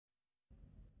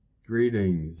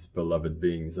Greetings, beloved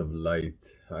beings of light.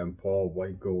 I'm Paul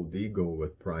White Gold Eagle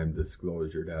with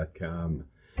PrimeDisclosure.com.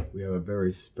 We have a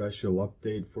very special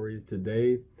update for you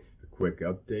today. A quick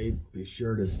update. Be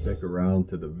sure to stick around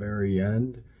to the very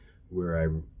end where I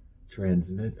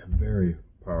transmit a very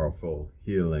powerful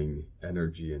healing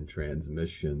energy and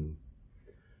transmission.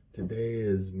 Today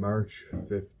is March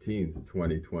 15th,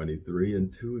 2023,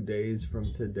 and 2 days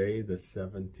from today, the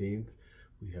 17th,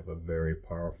 we have a very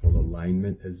powerful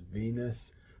alignment as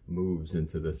Venus moves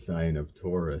into the sign of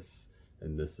Taurus.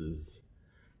 And this is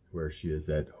where she is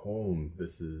at home.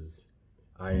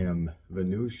 I am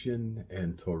Venusian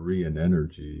and Taurian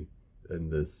energy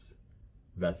in this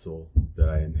vessel that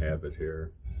I inhabit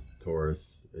here.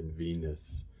 Taurus and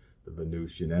Venus. The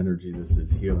Venusian energy, this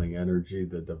is healing energy,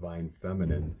 the divine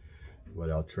feminine.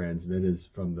 What I'll transmit is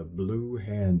from the blue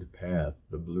hand path.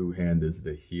 The blue hand is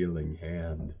the healing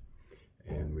hand.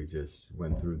 And we just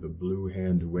went through the blue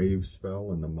hand wave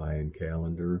spell in the Mayan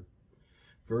calendar.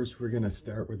 First, we're going to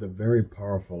start with a very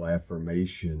powerful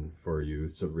affirmation for you.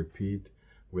 So repeat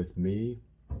with me.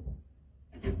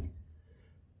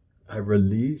 I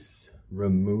release,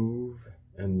 remove,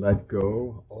 and let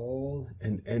go all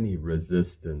and any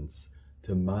resistance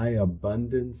to my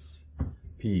abundance,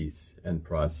 peace, and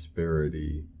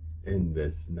prosperity in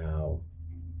this now.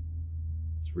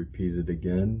 Let's repeat it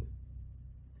again.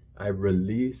 I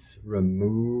release,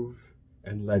 remove,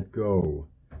 and let go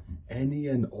any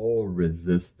and all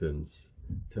resistance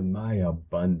to my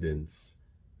abundance,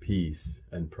 peace,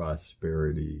 and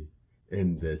prosperity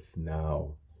in this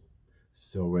now.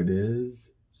 So it is,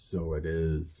 so it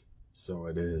is, so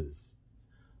it is.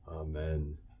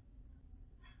 Amen.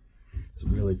 So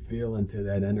really feel into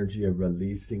that energy of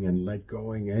releasing and let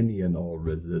going any and all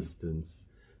resistance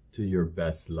to your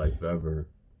best life ever,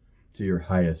 to your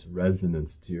highest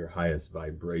resonance, to your highest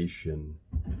vibration,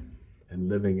 and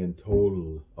living in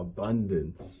total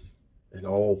abundance in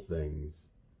all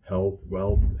things, health,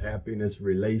 wealth, happiness,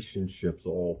 relationships,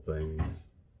 all things.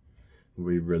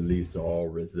 We release all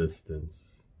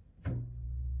resistance.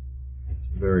 It's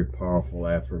a very powerful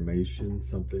affirmation,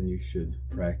 something you should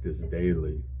practice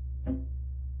daily.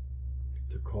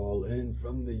 To call in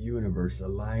from the universe,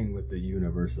 align with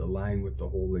the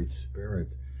Holy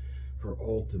Spirit, for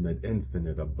ultimate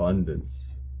infinite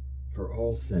abundance, for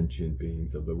all sentient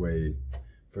beings of the way,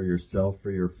 for yourself,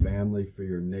 for your family, for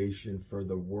your nation, for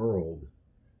the world,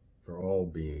 for all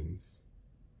beings.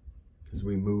 As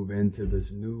we move into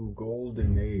this new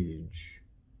golden age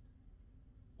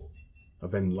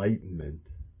of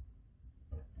enlightenment,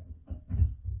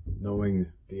 knowing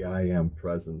the I Am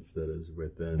presence that is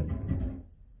within.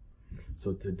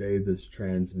 So today, this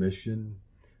transmission,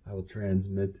 I will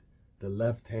transmit the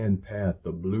left hand path,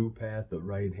 the blue path, the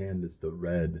right hand is the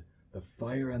red. The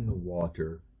fire and the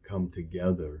water come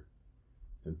together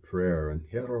in prayer and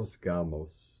Hieros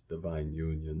Gamos, divine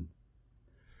union.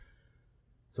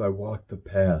 So I walk the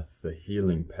path, the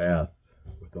healing path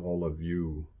with all of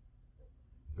you.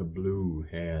 The blue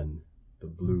hand, the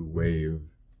blue wave,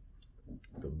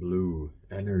 the blue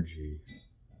energy,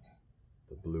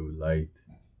 the blue light.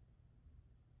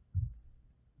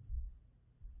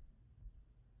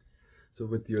 So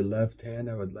with your left hand,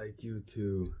 I would like you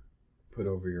to put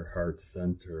over your heart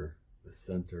center, the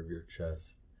center of your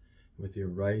chest. With your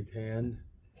right hand,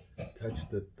 touch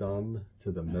the thumb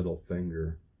to the middle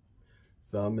finger.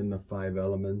 Thumb in the 5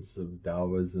 elements of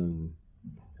Taoism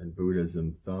and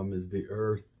Buddhism. Thumb is the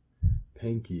earth,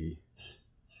 pinky,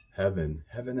 heaven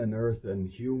and earth, and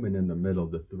human in the middle,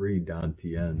 the 3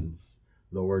 dantians.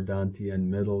 Lower dantian,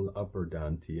 middle, upper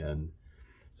dantian.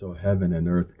 So heaven and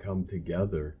earth come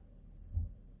together.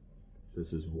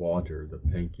 This is water, the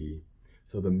pinky.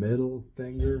 So the middle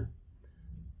finger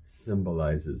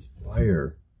symbolizes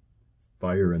fire.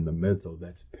 Fire in the middle,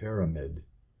 that's pyramid.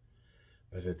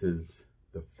 But it is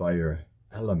the fire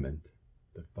element,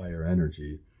 the fire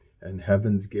energy. And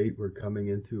Heaven's Gate we're coming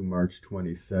into March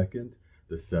 22nd,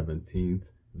 the 17th.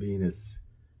 Venus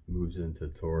moves into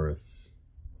Taurus,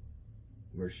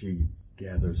 where she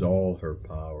gathers all her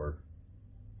power.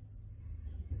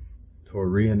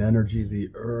 Taurian energy, the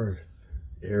earth,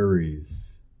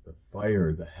 Aries, the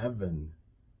fire, the heaven,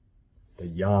 the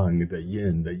yang, the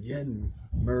yin. The yin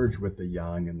merge with the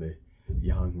yang and the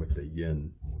yang with the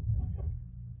yin.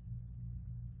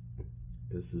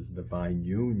 This is divine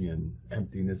union,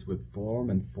 emptiness with form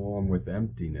and form with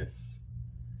emptiness.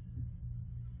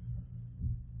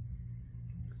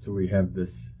 So we have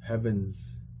this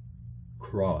heaven's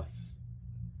cross,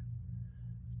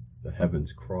 the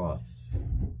heaven's cross.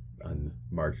 On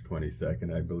March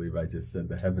 22nd, I believe I just said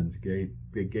the Heaven's Gate,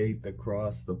 the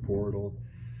cross, the portal.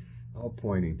 all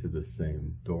pointing to the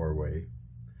same doorway.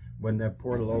 When that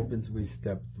portal opens, we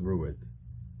step through it.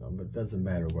 It doesn't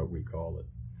matter what we call it.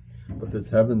 But this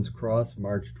Heaven's Cross,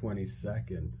 March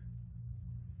 22nd,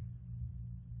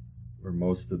 where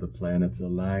most of the planets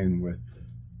align with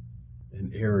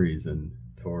in Aries and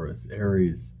Taurus.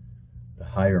 Aries, the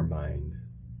higher mind,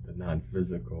 the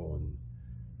non-physical, and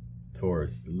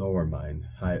Taurus, the lower mind.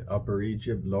 Upper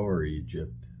Egypt, lower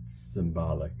Egypt, it's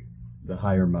symbolic. The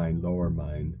higher mind, lower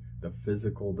mind, the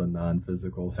physical, the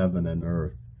non-physical, heaven and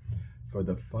earth. For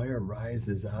the fire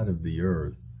rises out of the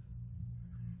earth.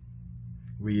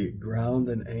 We ground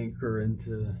and anchor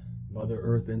into Mother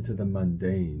Earth, into the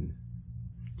mundane,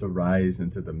 to rise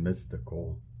into the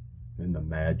mystical and the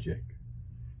magic.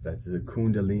 That's the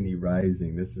Kundalini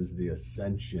rising. This is the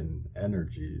ascension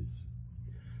energies.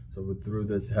 So through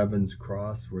this Heaven's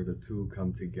Cross, where the two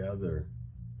come together,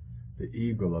 the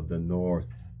eagle of the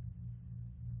north,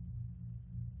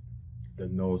 the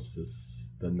gnosis,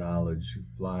 the knowledge, you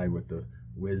fly with the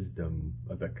wisdom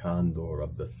of the condor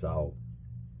of the south.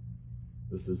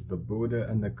 This is the Buddha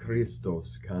and the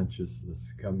Christos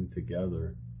consciousness come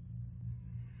together.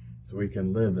 So we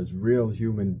can live as real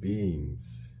human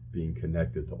beings, being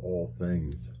connected to all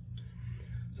things.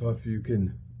 So if you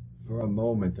can, for a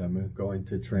moment, I'm going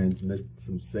to transmit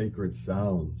some sacred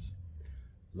sounds.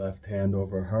 Left hand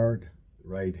over heart,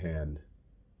 right hand.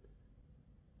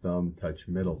 Thumb touch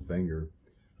middle finger.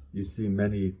 You see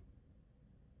many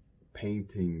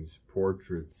paintings,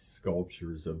 portraits,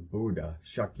 sculptures of Buddha,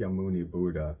 Shakyamuni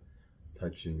Buddha,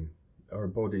 touching, or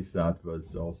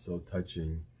Bodhisattvas also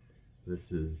touching.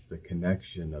 This is the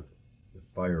connection of the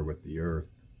fire with the earth,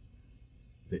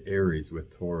 the Aries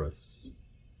with Taurus.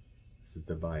 It's a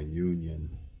divine union.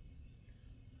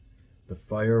 The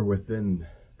fire within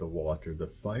the water, the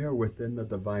fire within the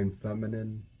divine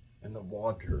feminine, and the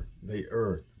water, the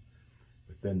earth,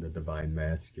 within the divine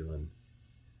masculine.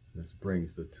 This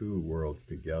brings the two worlds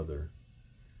together,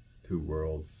 two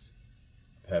worlds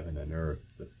of heaven and earth,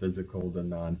 the physical, the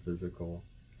non-physical,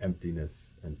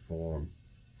 emptiness and form,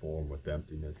 form with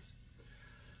emptiness.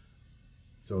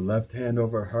 So left hand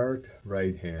over heart,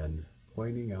 right hand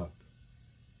pointing up,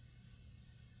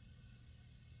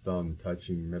 thumb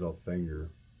touching middle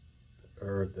finger, the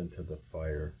earth into the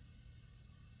fire.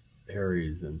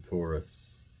 Aries and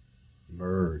Taurus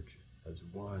merge as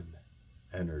one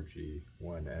energy,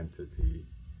 one entity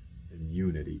in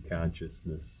unity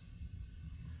consciousness.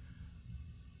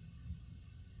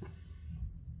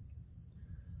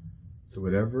 So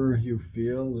whatever you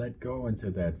feel, let go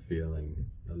into that feeling.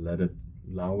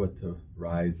 Allow it to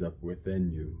rise up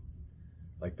within you.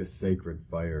 Like the sacred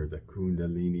fire, the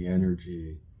Kundalini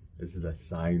energy is the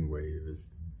sine wave,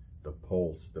 is the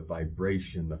pulse, the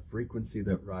vibration, the frequency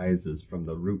that rises from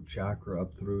the root chakra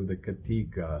up through the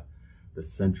Katika, the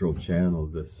central channel,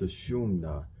 the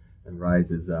Sushumna, and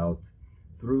rises out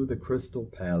through the crystal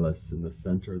palace in the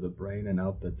center of the brain and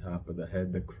out the top of the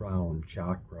head, the crown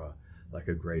chakra, like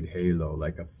a great halo,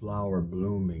 like a flower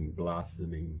blooming,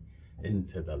 blossoming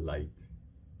into the light.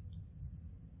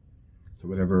 So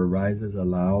whatever arises,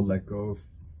 allow, let go,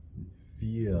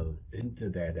 feel into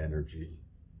that energy,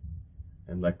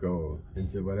 and let go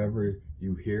into whatever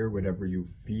you hear, whatever you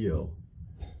feel,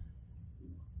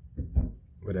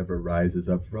 whatever rises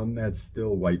up from that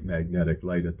still white magnetic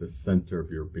light at the center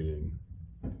of your being.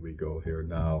 We go here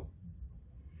now.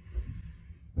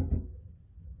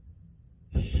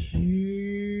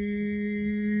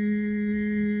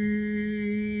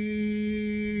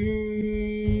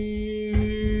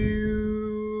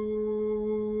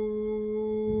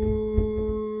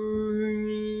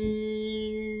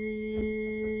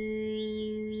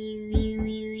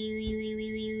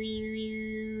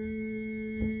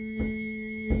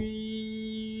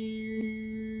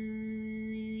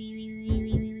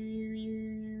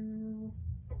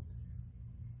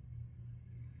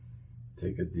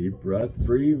 Take a deep breath,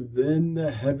 breathe in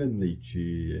the heavenly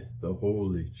chi, the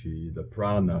holy chi, the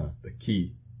prana, the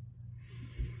ki.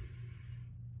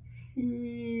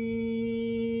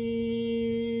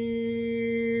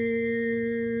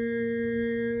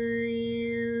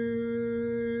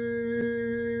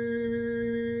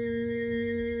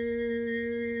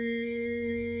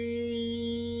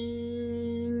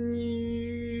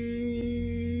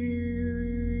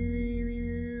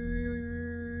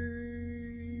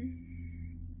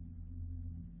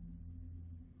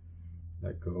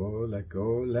 Let go, let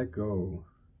go, let go.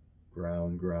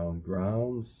 Ground, ground,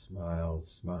 ground. Smile,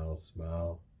 smile,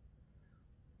 smile.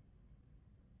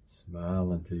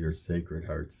 Smile into your sacred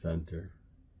heart center,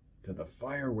 to the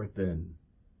fire within.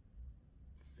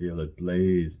 Feel it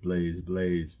blaze, blaze,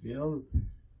 blaze. Feel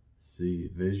See,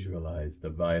 visualize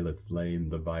the violet flame,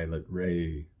 the violet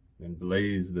ray, and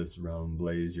blaze this realm,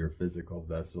 blaze your physical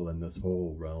vessel and this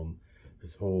whole realm,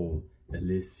 this whole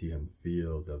Elysium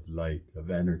field of light,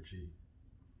 of energy.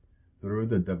 Through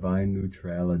the divine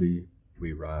neutrality,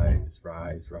 we rise,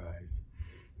 rise, rise.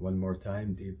 One more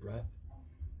time, deep breath.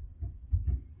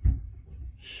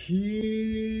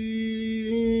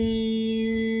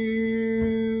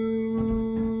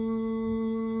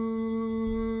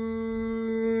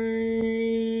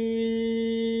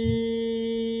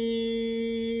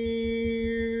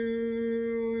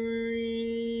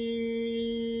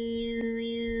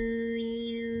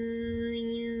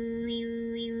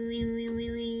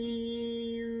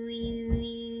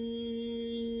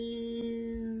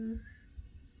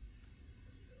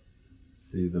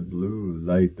 See the blue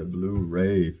light, the blue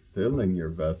ray filling your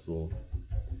vessel,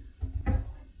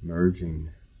 merging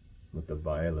with the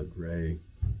violet ray,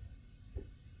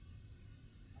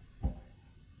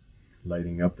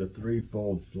 lighting up the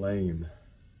threefold flame.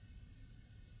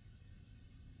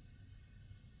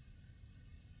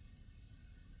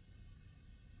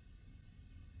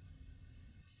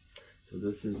 So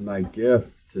this is my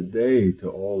gift today to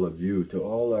all of you, to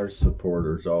all our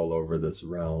supporters all over this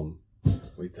realm.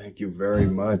 We thank you very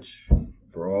much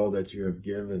for all that you have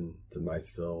given to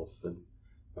myself and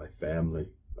my family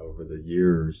over the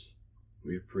years.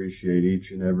 We appreciate each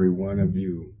and every one of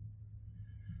you.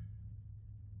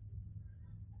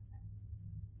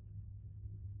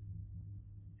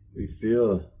 We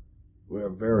feel we are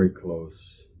very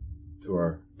close to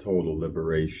our total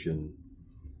liberation.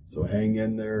 So hang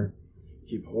in there.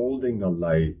 Keep holding the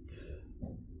light.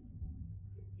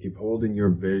 Keep holding your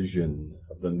vision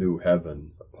of the new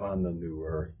heaven upon the new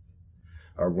earth.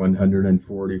 Our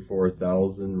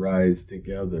 144,000 rise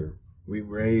together. We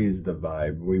raise the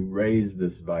vibe. We raise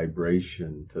this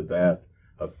vibration to that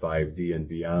of 5D and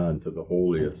beyond, to the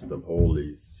holiest of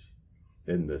holies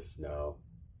in this now.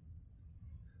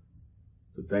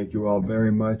 So thank you all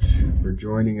very much for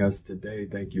joining us today.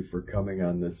 Thank you for coming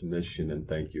on this mission, and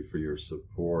thank you for your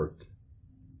support.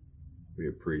 We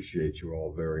appreciate you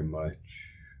all very much.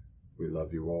 We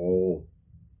love you all.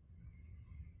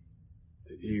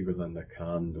 The eagle and the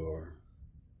condor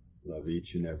love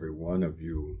each and every one of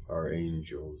you, our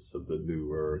angels of the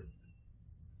new earth.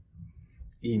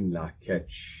 In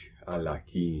lakech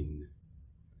alakin.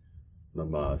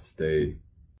 Namaste.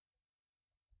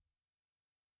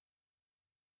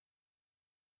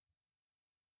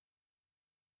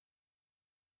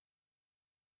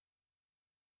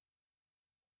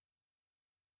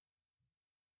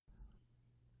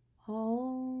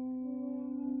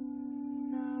 Om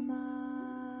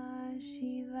Namah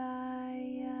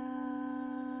Shivaya.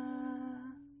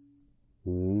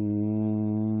 Om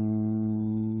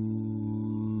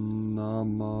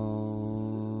Namah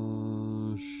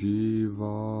Shivaya.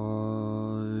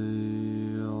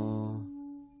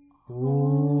 Om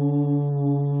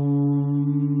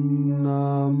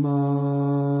Namah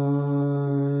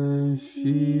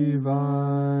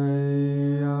Shivaya.